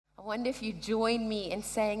wonder if you join me in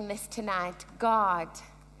saying this tonight. God,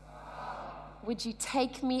 would you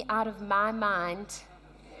take me out of my mind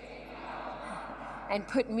and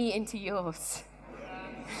put me into yours?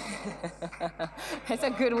 That's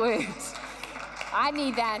a good word. I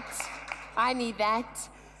need that.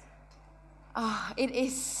 Oh, it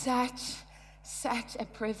is such a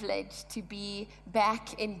privilege to be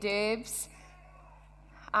back in Durbs.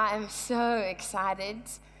 I am so excited.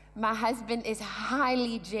 My husband is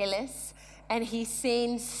highly jealous, and he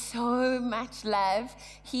sends so much love.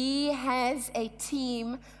 He has a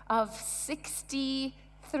team of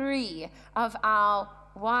 63 of our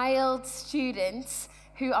wild students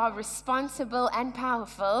who are responsible and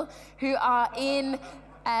powerful, who are in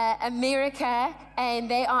America,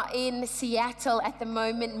 and they are in Seattle at the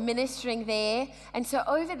moment ministering there. And so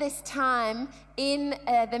over this time in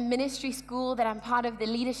the ministry school that I'm part of, the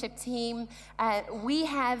leadership team, we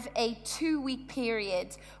have a 2-week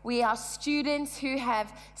period. We are students who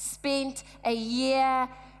have spent a year.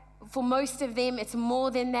 For most of them, it's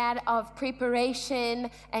more than that, of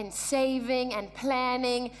preparation and saving and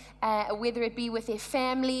planning, whether it be with their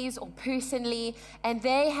families or personally. And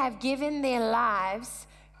they have given their lives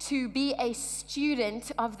to be a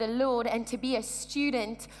student of the Lord and to be a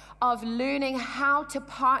student of learning how to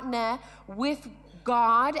partner with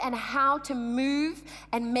God and how to move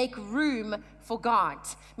and make room for God.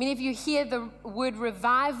 I mean, if you hear the word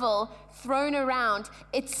revival thrown around,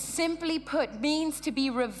 it simply put means to be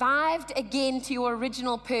revived again to your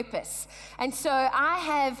original purpose. And so I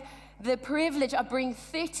have the privilege of bringing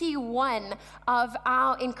 31 of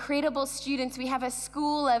our incredible students. We have a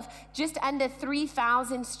school of just under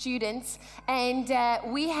 3,000 students, and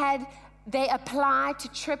they apply to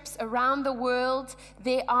trips around the world.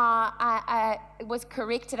 They are, I was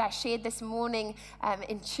corrected, I shared this morning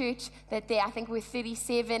in church that I think we're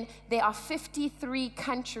 37. There are 53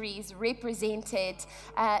 countries represented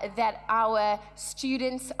that our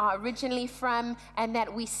students are originally from and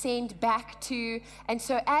that we send back to. And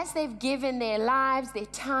so as they've given their lives, their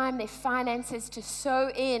time, their finances to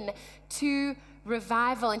sow in to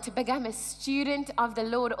revival and to become a student of the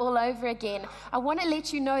Lord all over again, I want to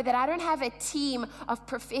let you know that I don't have a team of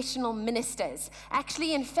professional ministers.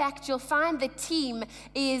 Actually, in fact, you'll find the team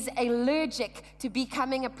is allergic to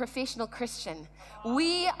becoming a professional Christian.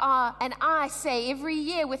 We are, and I say every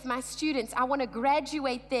year with my students, I want to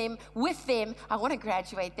graduate them with them. I want to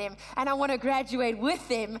graduate them, and I want to graduate with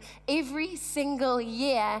them every single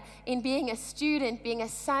year in being a student, being a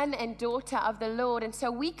son and daughter of the Lord. And so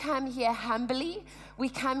we come here humbly. We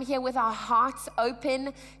come here with our hearts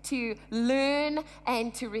open to learn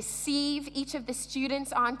and to receive. Each of the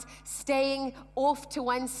students aren't staying off to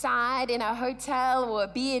one side in a hotel or a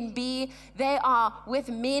B&B. They are with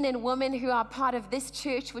men and women who are part of this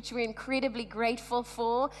church, which we're incredibly grateful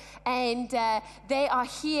for. And they are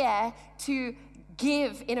here to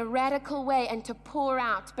give in a radical way and to pour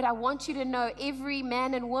out. But I want you to know every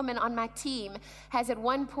man and woman on my team has at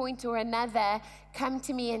one point or another come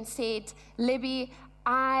to me and said, Libby,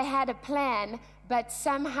 I had a plan, but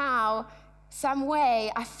somehow, some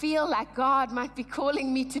way, I feel like God might be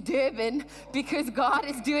calling me to Durban because God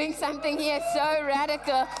is doing something here so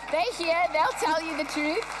radical. They're here, they'll tell you the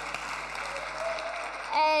truth.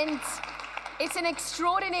 And it's an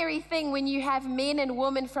extraordinary thing when you have men and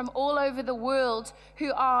women from all over the world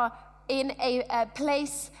who are in a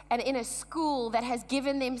place and in a school that has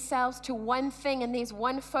given themselves to one thing, and there's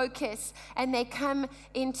one focus, and they come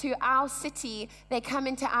into our city, they come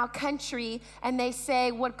into our country, and they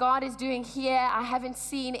say, what God is doing here, I haven't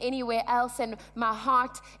seen anywhere else, and my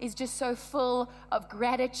heart is just so full of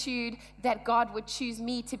gratitude that God would choose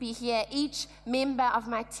me to be here. Each member of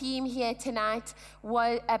my team here tonight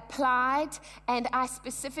was applied, and I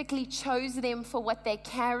specifically chose them for what they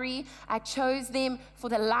carry. I chose them for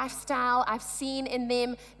the lifestyle I've seen in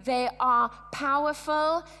them. They are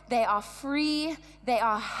powerful, they are free, they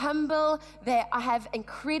are humble, they have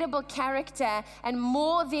incredible character, and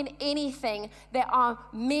more than anything, they are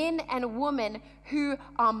men and women who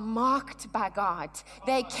are marked by God.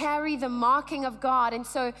 They carry the marking of God. And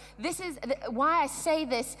so this is why I say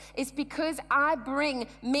this, is because I bring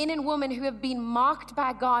men and women who have been marked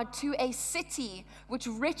by God to a city which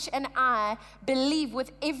Rich and I believe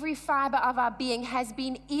with every fiber of our being has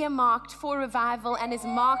been earmarked for revival and is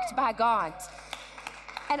marked by God.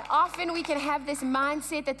 And often we can have this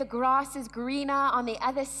mindset that the grass is greener on the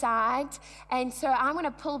other side. And so I'm going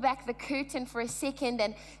to pull back the curtain for a second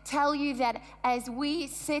and tell you that as we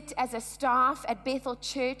sit as a staff at Bethel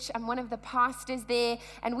Church, I'm one of the pastors there,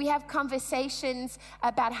 and we have conversations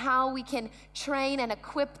about how we can train and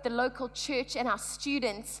equip the local church and our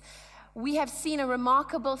students. we have seen a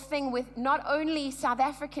remarkable thing with not only South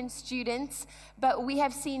African students, but we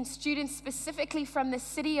have seen students specifically from the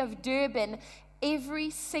city of Durban every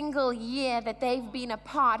single year that they've been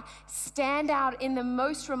apart stand out in the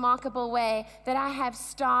most remarkable way. That I have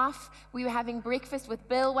staff. We were having breakfast with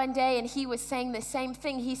Bill one day, and he was saying the same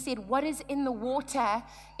thing. He said, what is in the water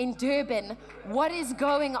in Durban? What is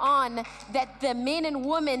going on that the men and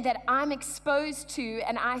women that I'm exposed to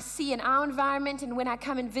and I see in our environment and when I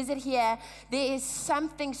come and visit here, there is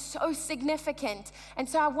something so significant. And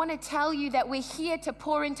so I want to tell you that we're here to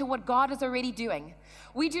pour into what God is already doing.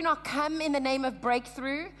 We do not come in the name of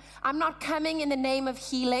breakthrough. I'm not coming in the name of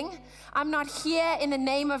healing. I'm not here in the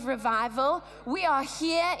name of revival. We are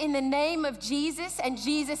here in the name of Jesus and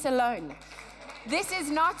Jesus alone. This is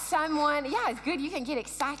not someone, yeah, it's good. You can get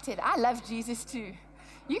excited. I love Jesus too.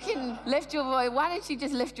 You can lift your voice. Why don't you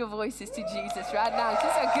just lift your voices to Jesus right now? It's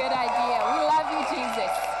just a good idea. We love you,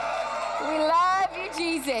 Jesus. We love you,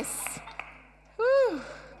 Jesus. Whew.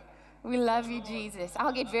 We love you, Jesus.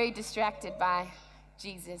 I'll get very distracted by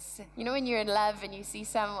Jesus. You know when you're in love and you see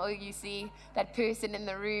you see that person in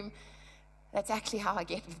the room, that's actually how I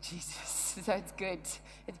get with Jesus. So it's good.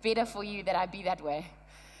 It's better for you that I be that way.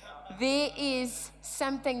 There is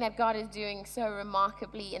something that God is doing so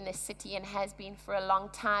remarkably in this city and has been for a long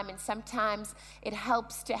time. And sometimes it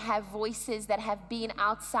helps to have voices that have been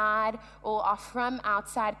outside or are from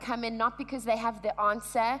outside come in, not because they have the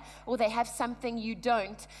answer or they have something you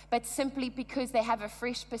don't, but simply because they have a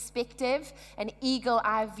fresh perspective, an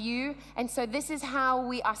eagle-eye view. And so this is how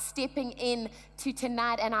we are stepping in to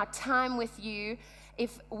tonight and our time with you.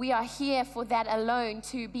 If we are here for that alone,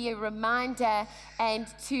 to be a reminder and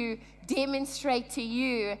to demonstrate to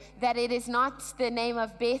you that it is not the name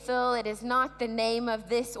of Bethel, it is not the name of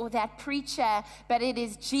this or that preacher, but it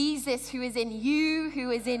is Jesus who is in you, who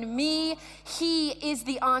is in me. He is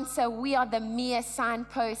the answer. We are the mere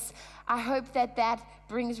signposts. I hope that that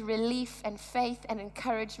brings relief and faith and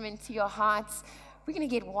encouragement to your hearts. We're going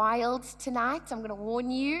to get wild tonight. I'm going to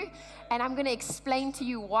warn you, and I'm going to explain to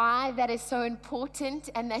you why that is so important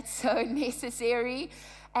and that's so necessary,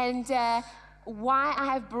 and why I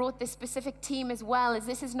have brought this specific team as well. Is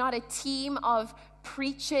this is not a team of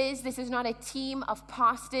preachers. This is not a team of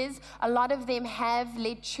pastors. A lot of them have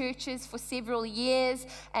led churches for several years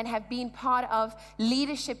and have been part of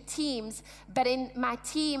leadership teams. But in my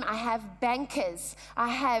team, I have bankers. I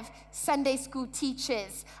have Sunday school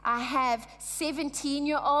teachers. I have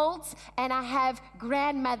 17-year-olds, and I have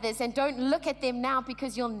grandmothers. And don't look at them now,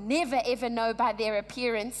 because you'll never ever know by their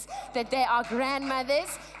appearance that they are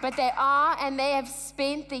grandmothers. But they are, and they have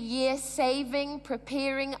spent the year saving,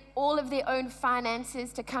 preparing all of their own finances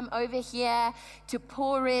to come over here to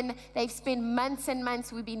pour in. They've spent months and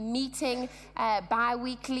months. We've been meeting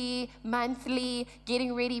bi-weekly, monthly,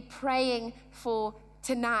 getting ready, praying for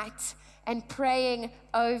tonight and praying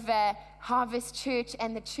over Harvest Church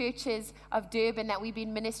and the churches of Durban that we've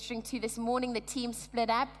been ministering to. This morning, the team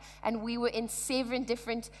split up, and we were in 7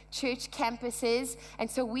 different church campuses. And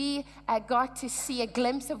so we got to see a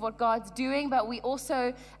glimpse of what God's doing, but we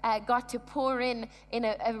also got to pour in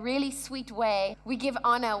a really sweet way. We give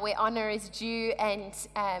honor where honor is due. And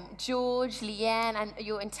George, Leanne, and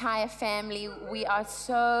your entire family, we are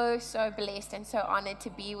so, so blessed and so honored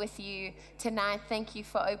to be with you tonight. Thank you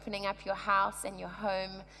for opening up your house and your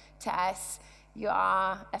home to us. You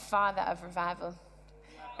are a father of revival.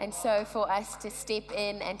 And so for us to step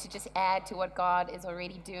in and to just add to what God is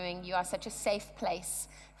already doing, you are such a safe place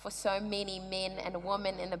for so many men and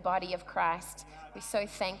women in the body of Christ. We're so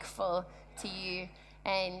thankful to you.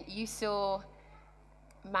 And you saw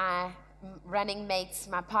my running mates,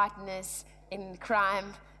 my partners in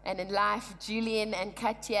crime and in life, Julian and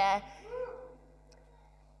Katya.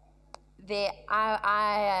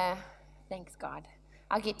 Thanks God.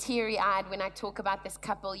 I get teary-eyed when I talk about this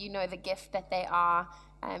couple. You know the gift that they are.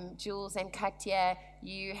 Jules and Katya,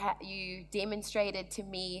 you demonstrated to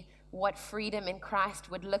me what freedom in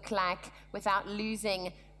Christ would look like without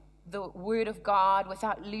losing the Word of God,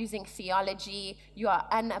 without losing theology. You are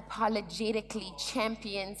unapologetically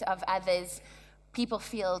champions of others. People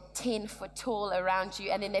feel 10 foot tall around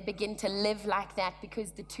you, and then they begin to live like that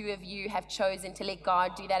because the two of you have chosen to let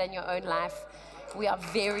God do that in your own life. We are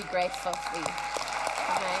very grateful for you.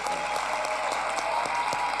 Amazing.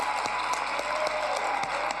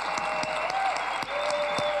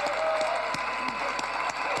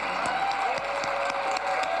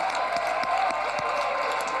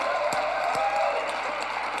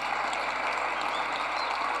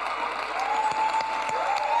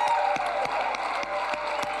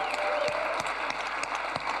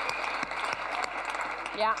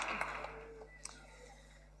 Yeah.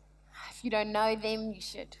 don't know them, you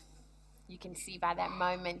should. You can see by that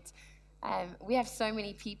moment. We have so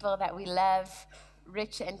many people that we love,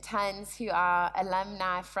 Rich and Tons, who are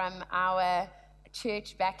alumni from our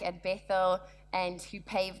church back at Bethel and who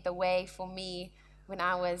paved the way for me when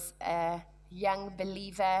I was a young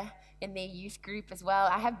believer in their youth group as well.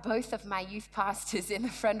 I have both of my youth pastors in the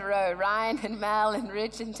front row, Ryan and Mel and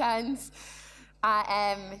Rich and Tons.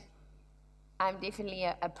 I'm definitely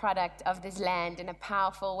a product of this land in a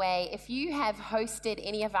powerful way. If you have hosted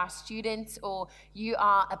any of our students, or you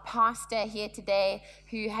are a pastor here today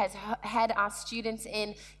who has had our students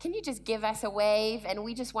in, can you just give us a wave? And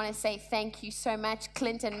we just want to say thank you so much.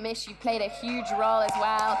 Clint and Mish, you played a huge role as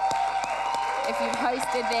well. If you've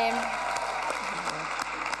hosted them,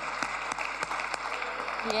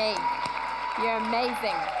 yay, you're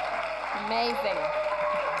amazing, amazing.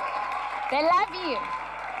 They love you.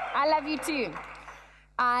 I love you too.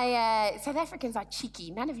 South Africans are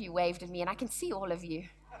cheeky. None of you waved at me, and I can see all of you.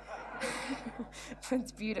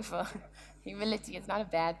 It's beautiful. Humility is not a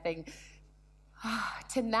bad thing.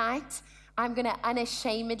 Tonight, I'm going to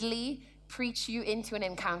unashamedly preach you into an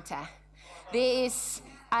encounter. I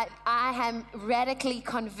am radically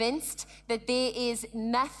convinced that there is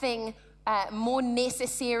nothing more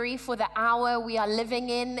necessary for the hour we are living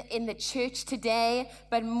in the church today,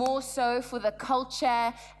 but more so for the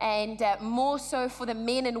culture and more so for the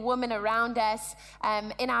men and women around us.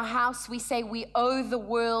 In our house, we say we owe the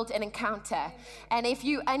world an encounter. And if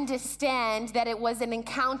you understand that it was an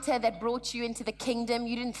encounter that brought you into the kingdom,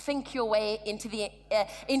 you didn't think your way into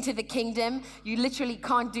the kingdom. You literally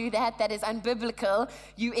can't do that. That is unbiblical.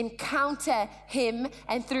 You encounter him,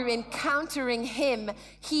 and through encountering him,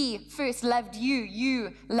 he first loved you.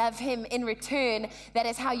 You love him in return. That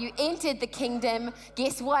is how you entered the kingdom.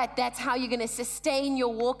 Guess what? That's how you're going to sustain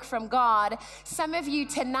your walk from God. Some of you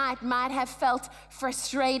tonight might have felt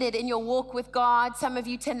frustrated in your walk with God. Some of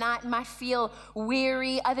you tonight might feel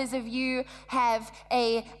weary. Others of you have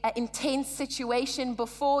an intense situation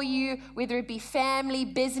before you, whether it be family,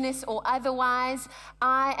 business, or otherwise.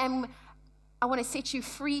 I want to set you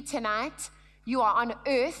free tonight. You are on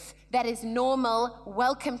earth. That is normal.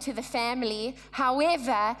 Welcome to the family.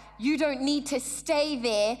 However, you don't need to stay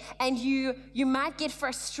there, and you might get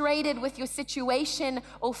frustrated with your situation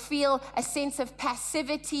or feel a sense of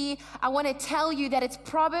passivity. I want to tell you that it's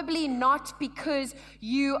probably not because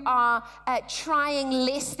you are trying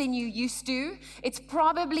less than you used to. It's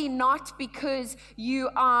probably not because you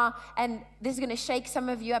are, and this is going to shake some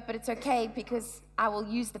of you up, but it's okay because I will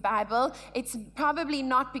use the Bible. It's probably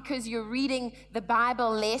not because you're reading the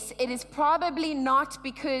Bible less. It is probably not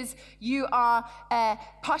because you are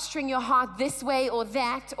posturing your heart this way or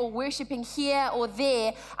that, or worshiping here or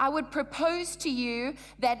there. I would propose to you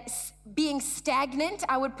that being stagnant,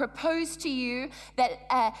 I would propose to you that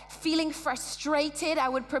feeling frustrated, I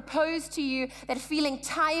would propose to you that feeling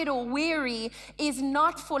tired or weary is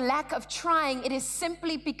not for lack of trying. It is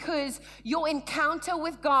simply because your encounter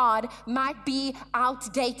with God might be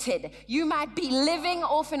outdated. You might be living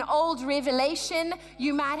off an old revelation.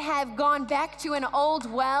 You might have gone back to an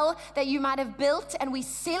old well that you might have built, and we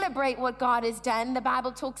celebrate what God has done. The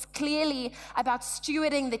Bible talks clearly about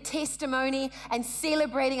stewarding the testimony and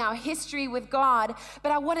celebrating our history with God.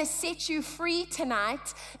 But I want to set you free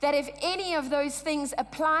tonight that if any of those things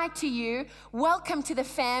apply to you, welcome to the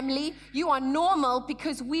family. You are normal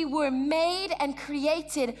because we were made and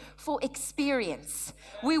created for experience.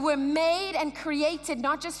 We were made and created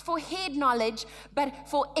not just for head knowledge, but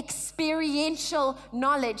for experiential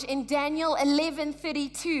knowledge. In Daniel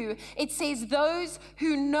 11:32, it says, those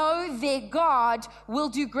who know their God will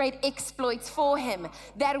do great exploits for him.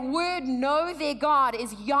 That word know their God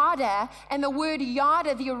is yada, and the word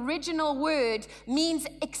yada, the original word, means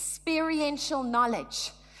experiential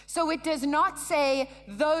knowledge. So it does not say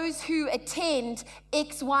those who attend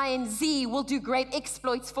X, Y, and Z will do great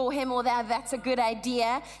exploits for him, or that that's a good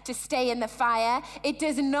idea to stay in the fire. It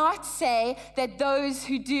does not say that those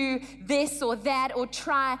who do this or that, or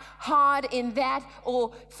try hard in that,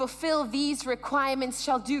 or fulfill these requirements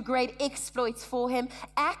shall do great exploits for him.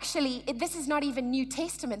 Actually, this is not even New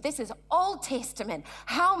Testament. This is Old Testament.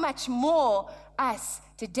 How much more us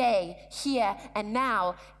today, here and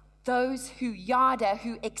now? Those who have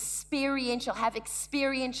experiential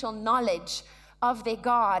knowledge of their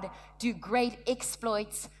God, do great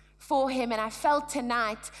exploits for him. And I felt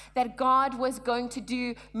tonight that God was going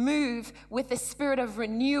to move with the spirit of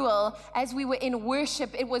renewal. As we were in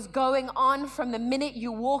worship, it was going on from the minute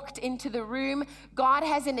you walked into the room. God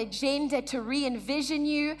has an agenda to re-envision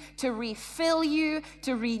you, to refill you,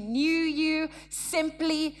 to renew you.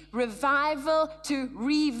 Simply revival, to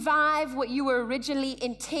revive what you were originally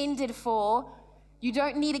intended for. You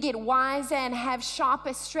don't need to get wiser and have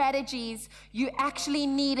sharper strategies. You actually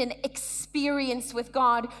need an experience with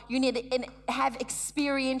God. You need to have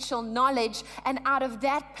experiential knowledge. And out of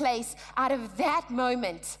that place, out of that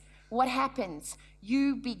moment, what happens?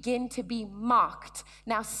 You begin to be marked.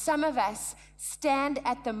 Now, some of us stand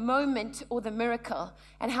at the moment or the miracle.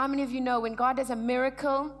 And how many of you know when God does a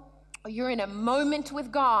miracle, or you're in a moment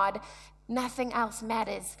with God, nothing else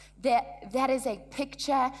matters. That is a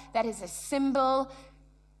picture, that is a symbol.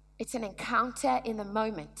 It's an encounter in the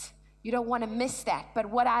moment. You don't want to miss that. But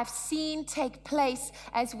what I've seen take place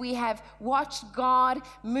as we have watched God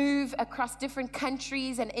move across different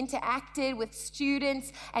countries and interacted with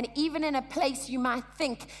students, and even in a place you might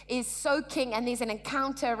think is soaking and there's an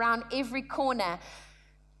encounter around every corner,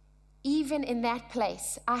 even in that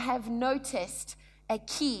place, I have noticed a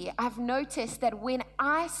key. I've noticed that when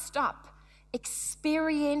I stop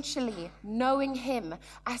experientially knowing him,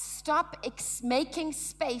 I stop making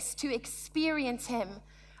space to experience him,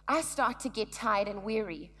 I start to get tired and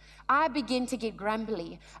weary. I begin to get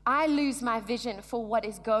grumbly. I lose my vision for what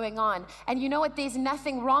is going on. And you know what? There's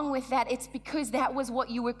nothing wrong with that. It's because that was what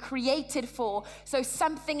you were created for. So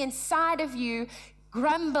something inside of you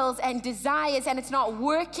grumbles and desires, and it's not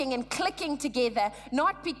working and clicking together,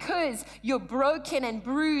 not because you're broken and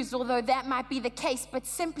bruised, although that might be the case, but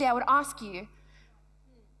simply I would ask you,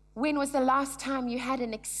 when was the last time you had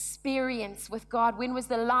an experience with God? When was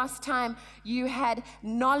the last time you had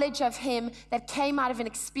knowledge of him that came out of an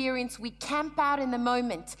experience? We camp out in the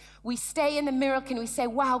moment. We stay in the miracle and we say,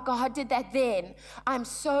 wow, God did that then. I'm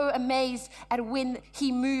so amazed at when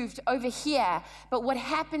he moved over here. But what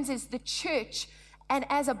happens is the church, and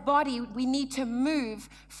as a body, we need to move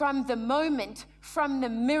from the moment, from the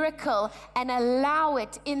miracle, and allow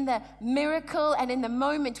it in the miracle and in the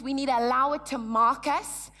moment. We need to allow it to mark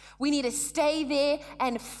us. We need to stay there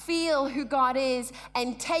and feel who God is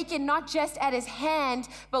and take it not just at his hand,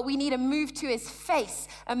 but we need to move to his face.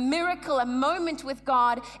 A miracle, a moment with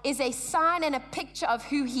God is a sign and a picture of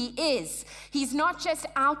who he is. He's not just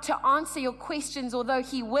out to answer your questions, although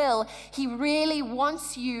he will. He really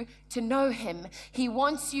wants you to know him. He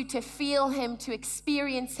wants you to feel him, to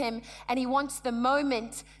experience him, and he wants the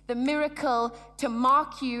moment, the miracle, to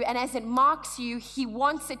mark you. And as it marks you, he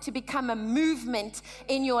wants it to become a movement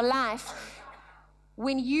in your life.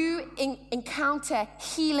 When you encounter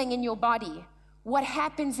healing in your body, what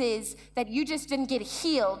happens is that you just didn't get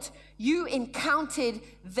healed. You encountered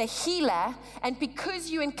the healer, and because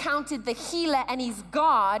you encountered the healer and he's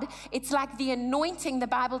God, it's like the anointing the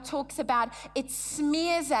Bible talks about. It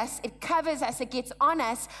smears us, it covers us, it gets on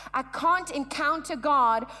us. I can't encounter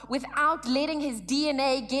God without letting his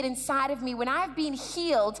DNA get inside of me. When I've been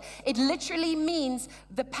healed, it literally means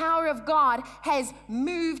the power of God has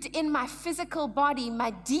moved in my physical body,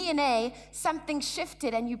 my DNA, something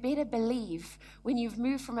shifted, and you better believe when you've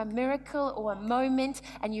moved from a miracle or a moment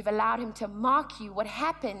and you've allowed him to mark you, what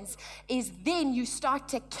happens is then you start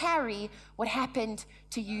to carry what happened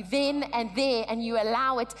to you then and there, and you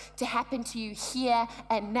allow it to happen to you here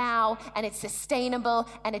and now, and it's sustainable,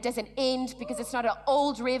 and it doesn't end because it's not an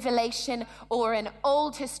old revelation or an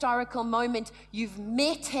old historical moment. You've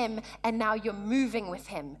met him, and now you're moving with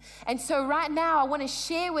him. And so right now, I want to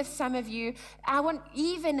share with some of you,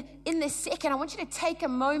 even in this second, I want you to take a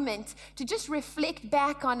moment to just reflect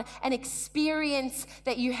back on an experience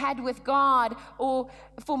that you had with God, or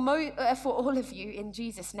for all of you, in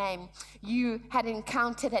Jesus' name, you had an encounter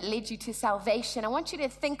that led you to salvation. I want you to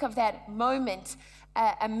think of that moment,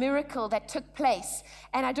 a miracle that took place.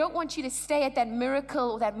 And I don't want you to stay at that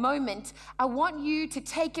miracle or that moment. I want you to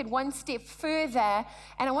take it one step further,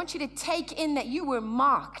 and I want you to take in that you were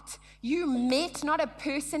marked. You met not a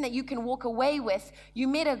person that you can walk away with. You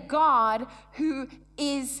met a God who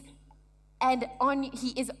is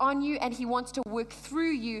he is on you, and he wants to work through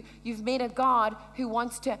you. You've met a God who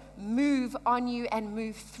wants to move on you and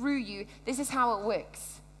move through you. This is how it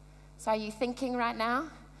works. So are you thinking right now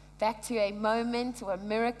back to a moment or a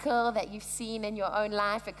miracle that you've seen in your own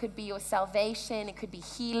life? It could be your salvation. It could be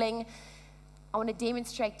healing. I want to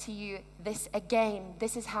demonstrate to you this again.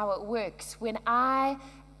 This is how it works. When I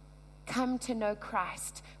come to know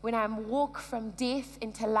Christ, when I walk from death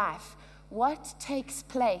into life, what takes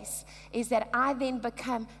place is that I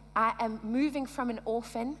am moving from an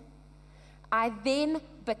orphan. I then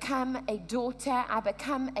become a daughter, I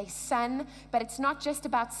become a son, but it's not just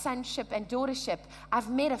about sonship and daughtership. I've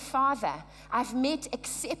met a father. I've met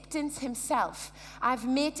acceptance himself. I've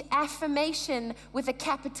met affirmation with a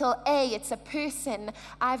capital A. It's a person.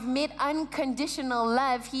 I've met unconditional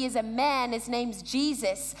love. He is a man. His name's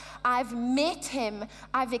Jesus. I've met him.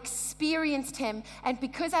 I've experienced him. And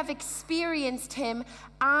because I've experienced him,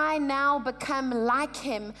 I now become like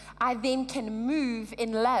him. I then can move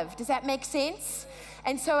in love. Does that make sense?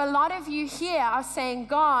 And so a lot of you here are saying,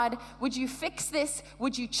 God, would you fix this?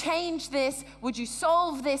 Would you change this? Would you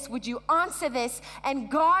solve this? Would you answer this? And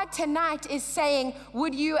God tonight is saying,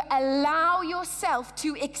 would you allow yourself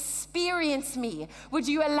to experience me? Would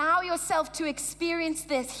you allow yourself to experience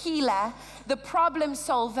this healer, the problem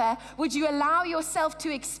solver? Would you allow yourself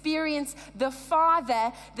to experience the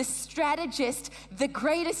Father, the strategist, the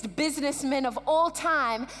greatest businessman of all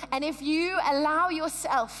time? And if you allow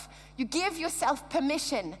yourself, you give yourself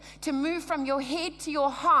permission to move from your head to your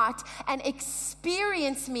heart and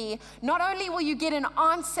experience me. Not only will you get an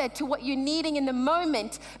answer to what you're needing in the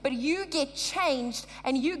moment, but you get changed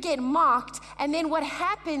and you get marked. And then what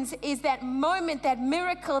happens is that moment, that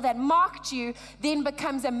miracle that marked you, then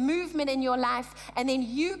becomes a movement in your life. And then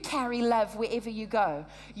you carry love wherever you go.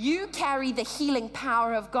 You carry the healing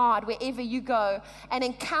power of God wherever you go. An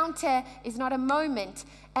encounter is not a moment.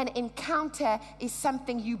 An encounter is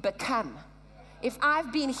something you become. If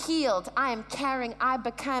I've been healed, I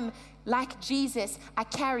become like Jesus. I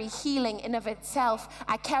carry healing in of itself.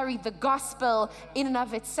 I carry the gospel in and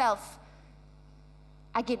of itself.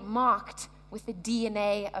 I get marked with the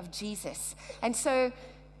DNA of Jesus. And so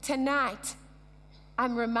tonight,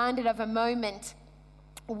 I'm reminded of a moment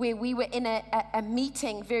where we were in a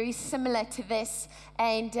meeting very similar to this,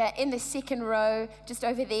 and in the second row, just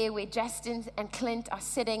over there where Justin and Clint are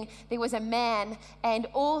sitting, there was a man, and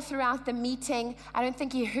all throughout the meeting, I don't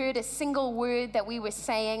think he heard a single word that we were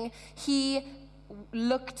saying. He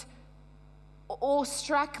looked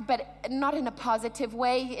awestruck, but not in a positive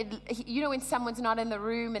way. You know when someone's not in the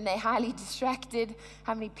room and they're highly distracted?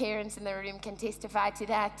 How many parents in the room can testify to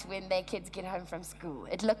that when their kids get home from school?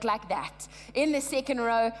 It looked like that. In the second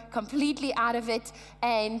row, completely out of it.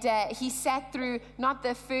 And he sat through not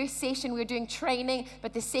the first session, we were doing training,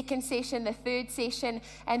 but the second session, the third session.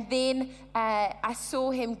 And then I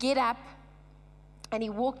saw him get up, and he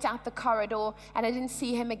walked out the corridor, and I didn't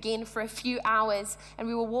see him again for a few hours. And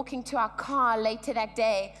we were walking to our car later that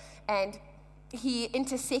day, and he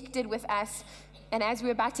intersected with us. And as we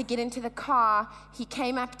were about to get into the car, he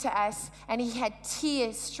came up to us, and he had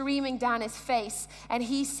tears streaming down his face. And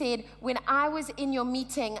he said, when I was in your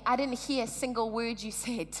meeting, I didn't hear a single word you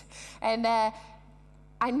said. And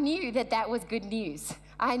I knew that that was good news.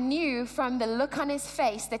 I knew from the look on his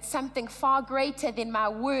face that something far greater than my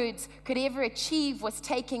words could ever achieve was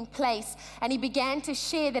taking place. And he began to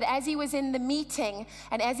share that as he was in the meeting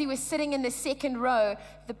and as he was sitting in the second row,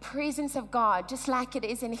 the presence of God, just like it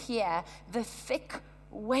is in here, the thick,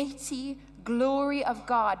 weighty glory of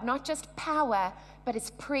God, not just power, but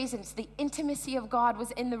his presence, the intimacy of God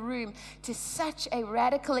was in the room to such a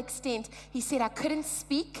radical extent. He said, I couldn't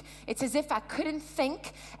speak. It's as if I couldn't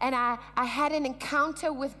think. And I had an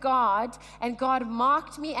encounter with God, and God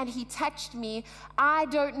marked me and he touched me. I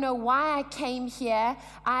don't know why I came here.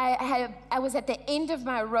 I was at the end of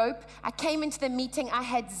my rope. I came into the meeting. I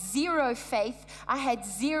had zero faith. I had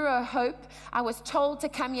zero hope. I was told to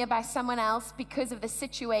come here by someone else because of the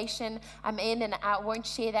situation I'm in, and I won't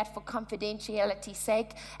share that for confidentiality's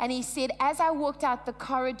sake. And he said, as I walked out the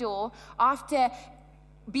corridor, after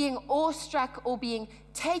being awestruck or being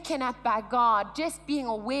taken up by God, just being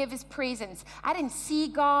aware of his presence, I didn't see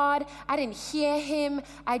God, I didn't hear him,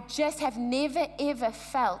 I just have never ever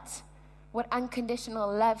felt what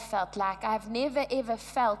unconditional love felt like. I've never ever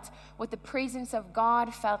felt what the presence of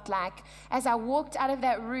God felt like. As I walked out of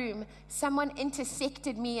that room, someone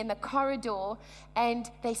intersected me in the corridor, and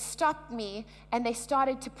they stopped me, and they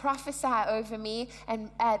started to prophesy over me, and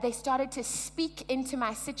they started to speak into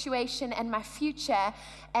my situation and my future.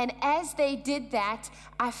 And as they did that,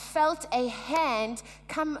 I felt a hand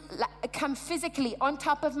come physically on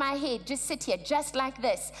top of my head, just sit here, just like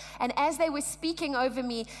this. And as they were speaking over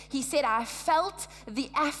me, he said, I felt the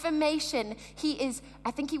affirmation.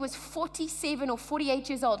 I think he was 47 or 48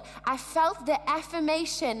 years old. I felt the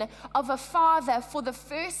affirmation of a father for the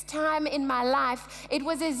first time in my life. It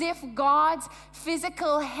was as if God's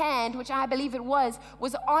physical hand, which I believe it was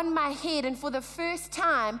on my head. And for the first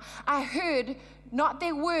time, I heard not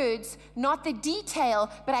their words, not the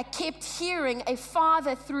detail, but I kept hearing a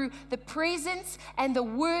father through the presence and the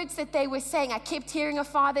words that they were saying. I kept hearing a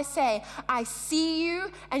father say, I see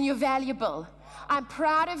you and you're valuable. I'm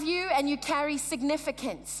proud of you, and you carry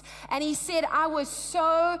significance. And he said, I was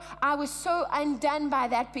so undone by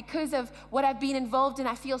that because of what I've been involved in.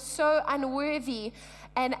 I feel so unworthy.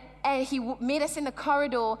 And he met us in the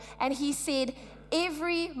corridor, and he said,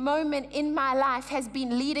 every moment in my life has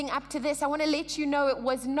been leading up to this. I want to let you know it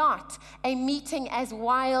was not a meeting as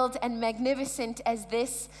wild and magnificent as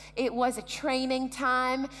this. It was a training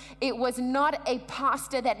time. It was not a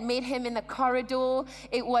pastor that met him in the corridor.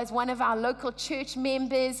 It was one of our local church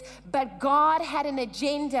members. But God had an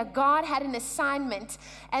agenda. God had an assignment.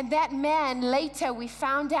 And that man, later we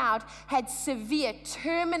found out, had severe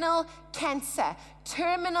terminal cancer.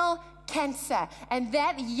 And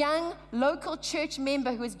that young local church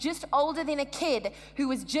member who was just older than a kid, who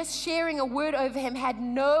was just sharing a word over him, had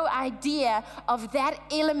no idea of that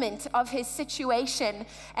element of his situation.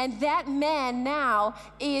 And that man now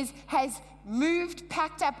has moved,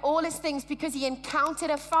 packed up all his things because he encountered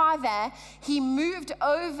a father. He moved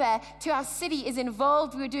over to our city, is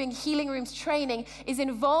involved. We were doing healing rooms training, is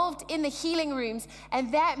involved in the healing rooms.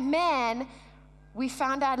 And that man, we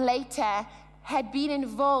found out later, had been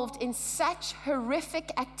involved in such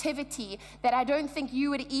horrific activity that I don't think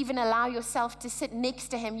you would even allow yourself to sit next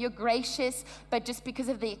to him. You're gracious, but just because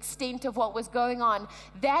of the extent of what was going on.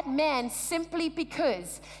 That man, simply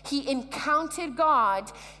because he encountered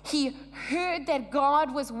God, he heard that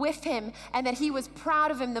God was with him and that he was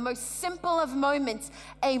proud of him. The most simple of moments,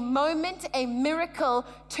 a miracle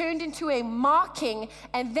turned into a marking.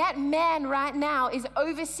 And that man right now is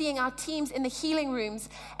overseeing our teams in the healing rooms.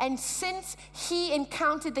 And since he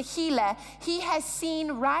encountered the healer, he has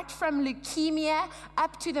seen right from leukemia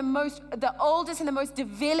up to the oldest and the most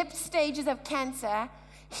developed stages of cancer.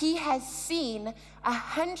 He has seen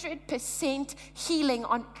 100% healing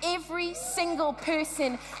on every single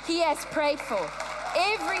person he has prayed for.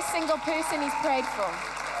 Every single person he's prayed for.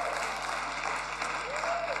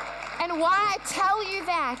 And why I tell you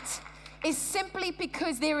that is simply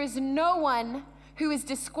because there is no one who is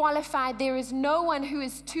disqualified. There is no one who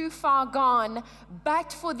is too far gone,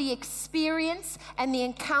 but for the experience and the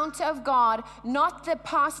encounter of God, not the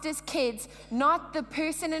pastor's kids, not the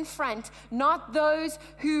person in front, not those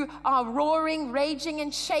who are roaring, raging,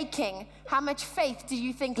 and shaking. How much faith do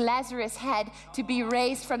you think Lazarus had to be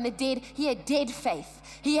raised from the dead? He had dead faith.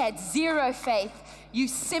 He had zero faith. You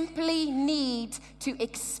simply need to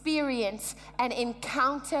experience and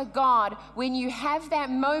encounter God. When you have that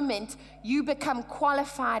moment, you become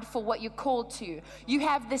qualified for what you're called to. You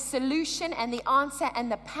have the solution and the answer and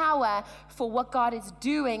the power for what God is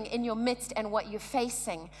doing in your midst and what you're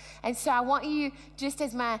facing. And so I want you, just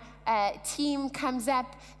as my team comes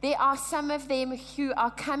up, there are some of them who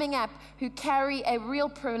are coming up who carry a real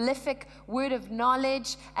prolific word of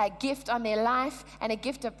knowledge, a gift on their life, and a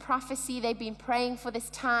gift of prophecy. They've been praying for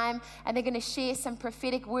this time, and they're going to share some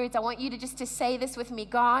prophetic words. I want you to say this with me.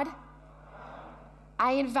 God,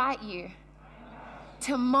 I invite you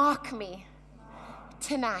to mark me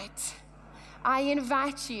tonight. I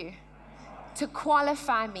invite you to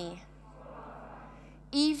qualify me,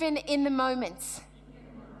 even in the moments,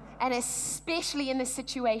 and especially in the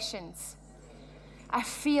situations I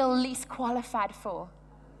feel least qualified for.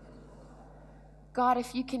 God,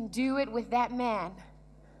 if you can do it with that man,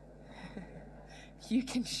 you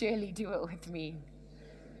can surely do it with me.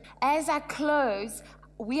 As I close,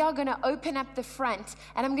 we are going to open up the front,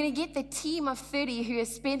 and I'm going to get the team of 30 who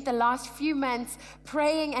has spent the last few months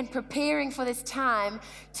praying and preparing for this time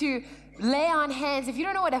to lay on hands. If you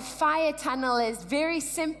don't know what a fire tunnel is, very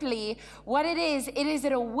simply, what it is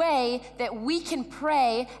a way that we can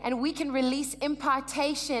pray and we can release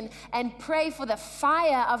impartation and pray for the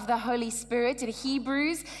fire of the Holy Spirit. In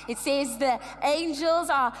Hebrews, it says the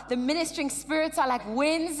ministering spirits are like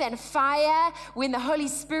winds and fire. When the Holy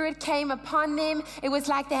Spirit came upon them, it was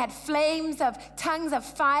like they had flames of tongues of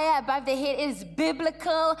fire above their head. It is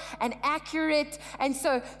biblical and accurate. And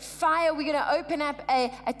so fire, we're going to open up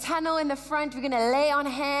a tunnel in the front. We're going to lay on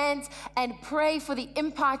hands and pray for the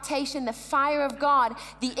impartation, the fire of God,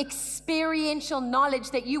 the experiential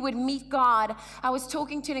knowledge that you would meet God. I was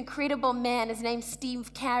talking to an incredible man, his name's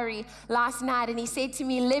Steve Carey, last night, and he said to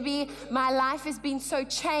me, Libby, my life has been so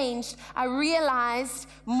changed. I realized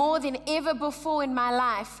more than ever before in my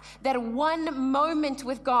life that one moment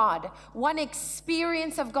with God, one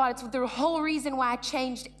experience of God, it's the whole reason why I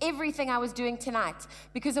changed everything I was doing tonight,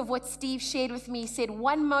 because of what Steve shared with me. He said,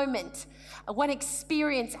 one moment, one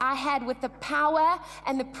experience I had with the power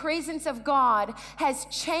and the presence of God has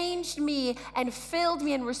changed me and filled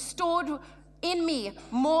me and restored in me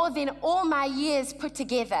more than all my years put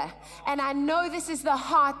together. And I know this is the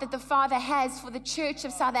heart that the Father has for the Church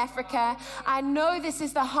of South Africa. I know this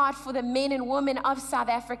is the heart for the men and women of South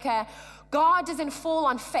Africa. God doesn't fall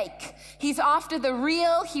on fake. He's after the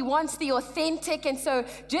real. He wants the authentic. And so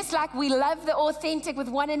just like we love the authentic with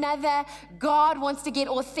one another, God wants to get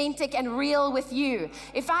authentic and real with you.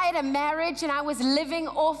 If I had a marriage and I was living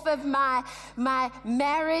off of my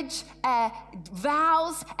marriage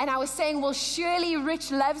vows, and I was saying, well, surely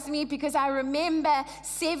Rich loves me because I remember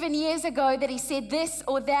 7 years ago that he said this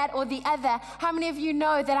or that or the other. How many of you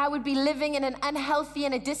know that I would be living in an unhealthy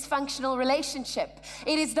and a dysfunctional relationship?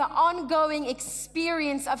 It is the ongoing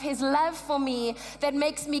experience of his love for me that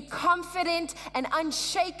makes me confident and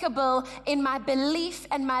unshakable in my belief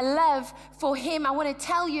and my love for him. I want to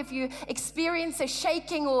tell you, if you experience a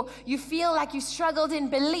shaking or you feel like you struggled in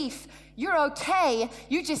belief, you're okay.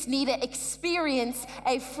 You just need to experience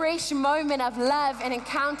a fresh moment of love and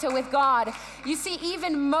encounter with God. You see,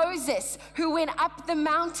 even Moses, who went up the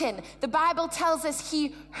mountain, the Bible tells us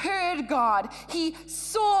he heard God. He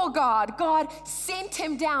saw God. God sent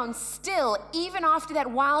him down. Still, even after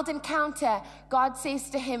that wild encounter, God says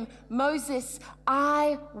to him, Moses,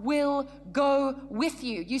 I will go with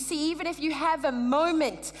you. You see, even if you have a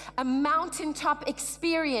moment, a mountaintop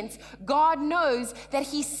experience, God knows that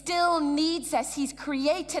he still needs us. He's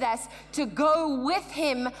created us to go with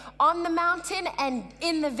him on the mountain and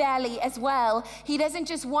in the valley as well. He doesn't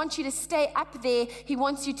just want you to stay up there. He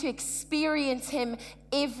wants you to experience him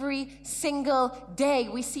every single day.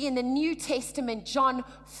 We see in the New Testament, John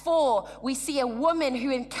 4, we see a woman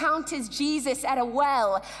who encounters Jesus at a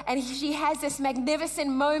well, and she has this magnificent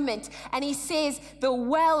moment, and he says, the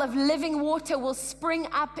well of living water will spring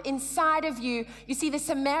up inside of you. You see, the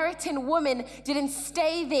Samaritan woman didn't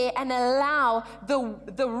stay there and allow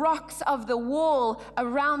the rocks of the wall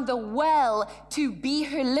around the well to be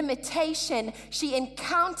her limitation. She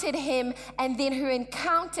encountered him, and then her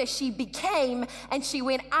encounter, she became, and she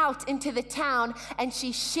went out into the town and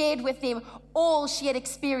she shared with them all she had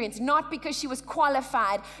experienced, not because she was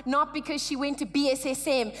qualified, not because she went to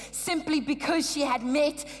BSSM, simply because she had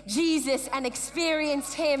met Jesus and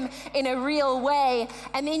experienced him in a real way.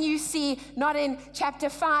 And then you see, not in chapter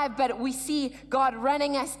 5, but we see God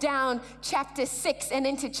running us down chapter 6 and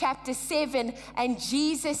into chapter 7, and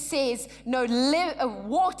Jesus says, no,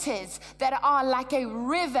 waters that are like a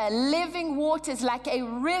river, living waters like a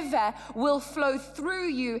river will flow through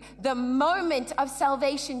you. The moment of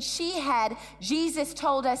salvation she had, Jesus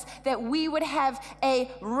told us that we would have a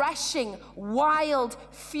rushing, wild,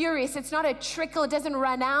 furious. It's not a trickle. It doesn't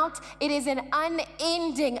run out. It is an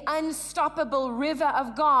unending, unstoppable river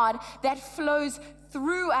of God that flows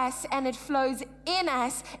through us and it flows in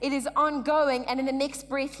us. It is ongoing. And in the next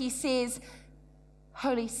breath, he says,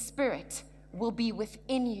 Holy Spirit will be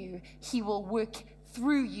within you. He will work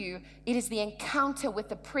through you. It is the encounter with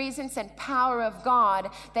the presence and power of God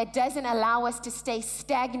that doesn't allow us to stay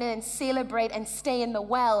stagnant and celebrate and stay in the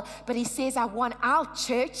well. But he says, I want out,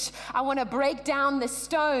 church. I want to break down the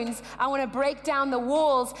stones. I want to break down the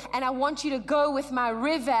walls. And I want you to go with my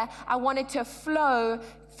river. I want it to flow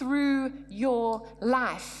through your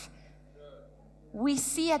life. We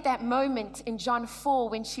see at that moment in John 4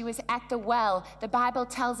 when she was at the well, the Bible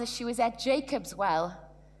tells us she was at Jacob's well.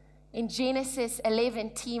 In Genesis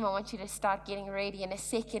 11, team, I want you to start getting ready in a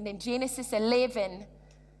second. In Genesis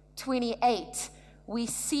 11:28, we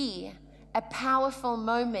see a powerful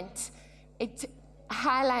moment. It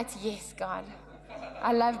highlights, yes, God,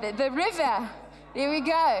 I love that. The river, there we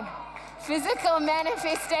go. Physical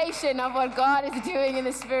manifestation of what God is doing in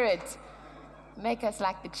the Spirit. Make us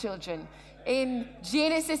like the children. In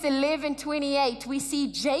Genesis 11:28, we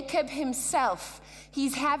see Jacob himself.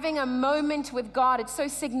 He's having a moment with God. It's so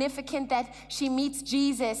significant that she meets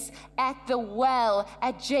Jesus at the well,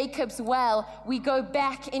 at Jacob's well. We go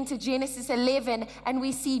back into Genesis 11 and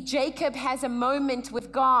we see Jacob has a moment with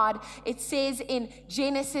God. It says in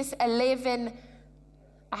Genesis 11,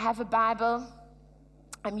 I have a Bible.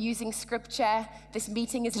 I'm using scripture. This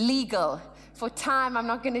meeting is legal. For time, I'm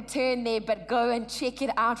not going to turn there, but go and check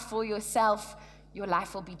it out for yourself. Your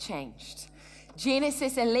life will be changed.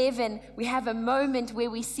 Genesis 11, we have a moment where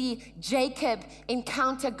we see Jacob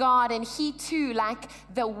encounter God, and he too, like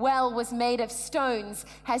the well was made of stones,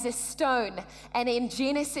 has a stone. And in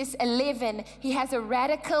Genesis 11, he has a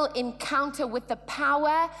radical encounter with the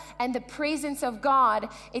power and the presence of God.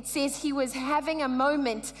 It says he was having a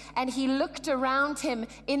moment, and he looked around him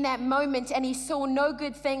in that moment, and he saw no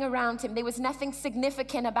good thing around him. There was nothing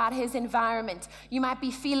significant about his environment. You might be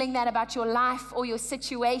feeling that about your life or your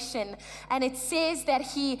situation. And it says that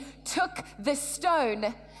he took the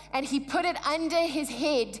stone and he put it under his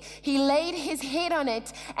head. He laid his head on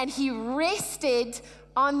it, and he rested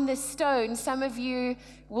on the stone. Some of you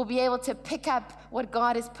will be able to pick up what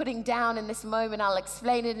God is putting down in this moment. I'll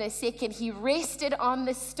explain it in a second. He rested on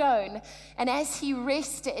the stone, and as he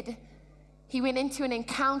rested, he went into an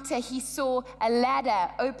encounter. He saw a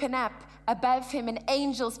ladder open up above him, and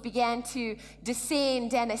angels began to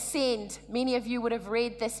descend and ascend. Many of you would have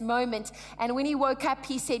read this moment. And when he woke up,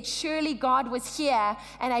 he said, surely God was here,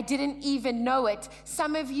 and I didn't even know it.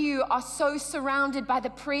 Some of you are so surrounded by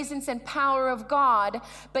the presence and power of God,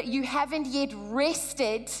 but you haven't yet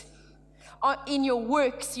rested in your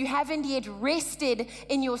works. You haven't yet rested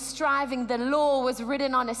in your striving. The law was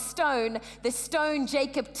written on a stone. The stone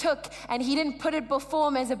Jacob took, and he didn't put it before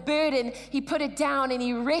him as a burden. He put it down and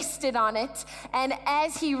he rested on it. And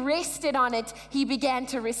as he rested on it, he began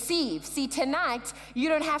to receive. See, tonight, you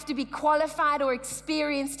don't have to be qualified or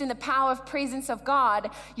experienced in the power of presence of God.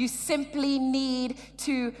 You simply need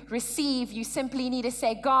to receive. You simply need to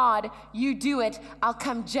say, God, you do it. I'll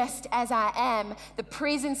come just as I am. The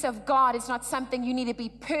presence of God is not something you need to be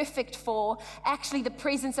perfect for. Actually, the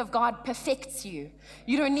presence of God perfects you.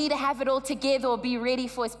 You don't need to have it all together or be ready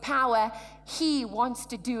for his power. He wants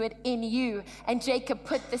to do it in you. And Jacob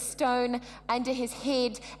put the stone under his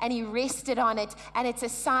head and he rested on it. And it's a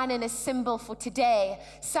sign and a symbol for today.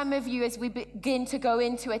 Some of you, as we begin to go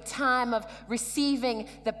into a time of receiving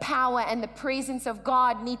the power and the presence of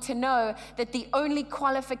God, need to know that the only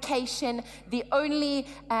qualification, the only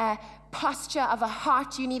posture of a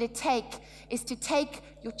heart you need to take is to take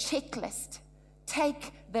your checklist,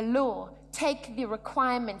 take the law, take the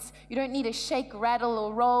requirements. You don't need to shake, rattle,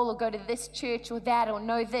 or roll, or go to this church or that, or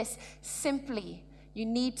know this. Simply, you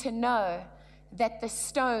need to know that the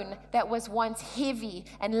stone that was once heavy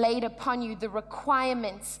and laid upon you, the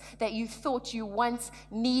requirements that you thought you once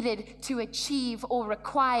needed to achieve or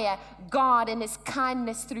require, God in his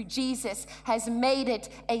kindness through Jesus has made it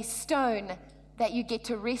a stone that you get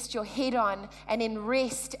to rest your head on. And in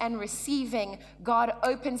rest and receiving, God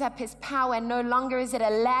opens up his power. And no longer is it a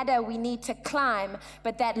ladder we need to climb,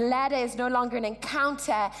 but that ladder is no longer an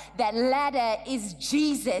encounter. That ladder is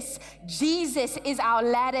Jesus. Jesus is our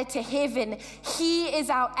ladder to heaven. He is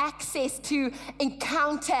our access to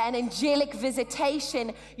encounter and angelic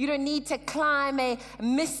visitation. You don't need to climb a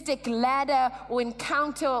mystic ladder or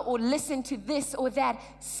encounter or listen to this or that.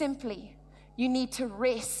 Simply, you need to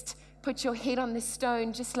rest. Put your head on the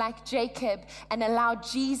stone just like Jacob and allow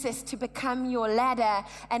Jesus to become your ladder.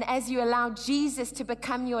 And as you allow Jesus to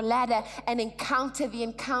become your ladder, and encounter, the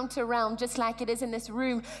encounter realm, just like it is in this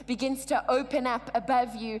room, begins to open up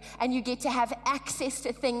above you, and you get to have access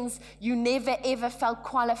to things you never ever felt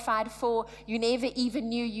qualified for, you never even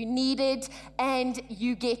knew you needed, and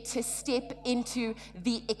you get to step into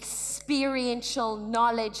the experiential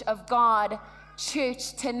knowledge of God.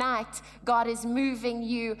 Church, tonight, God is moving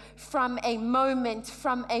you from a moment,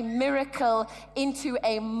 from a miracle into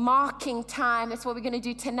a marking time. That's what we're going to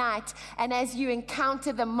do tonight. And as you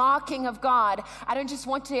encounter the marking of God, I don't just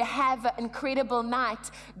want you to have an incredible night.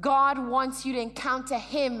 God wants you to encounter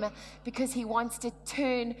him because he wants to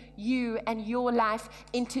turn you and your life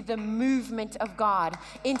into the movement of God,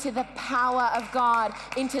 into the power of God,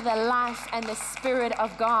 into the life and the spirit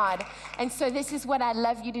of God. And so this is what I'd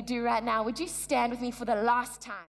love you to do right now. Would you stand with me for the last time?